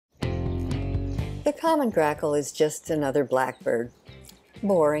The common grackle is just another blackbird.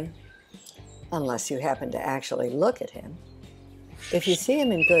 Boring, unless you happen to actually look at him. If you see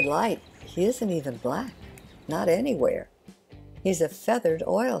him in good light, he isn't even black, not anywhere. He's a feathered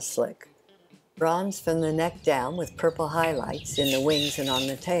oil slick, bronze from the neck down with purple highlights in the wings and on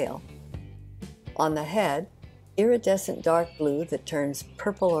the tail. On the head, iridescent dark blue that turns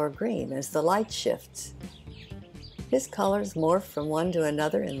purple or green as the light shifts. His colors morph from one to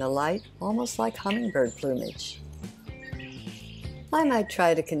another in the light, almost like hummingbird plumage. I might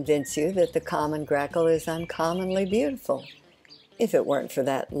try to convince you that the common grackle is uncommonly beautiful, if it weren't for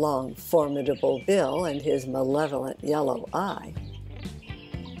that long, formidable bill and his malevolent yellow eye.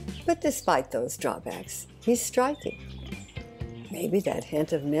 But despite those drawbacks, he's striking. Maybe that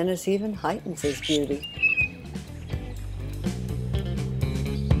hint of menace even heightens his beauty.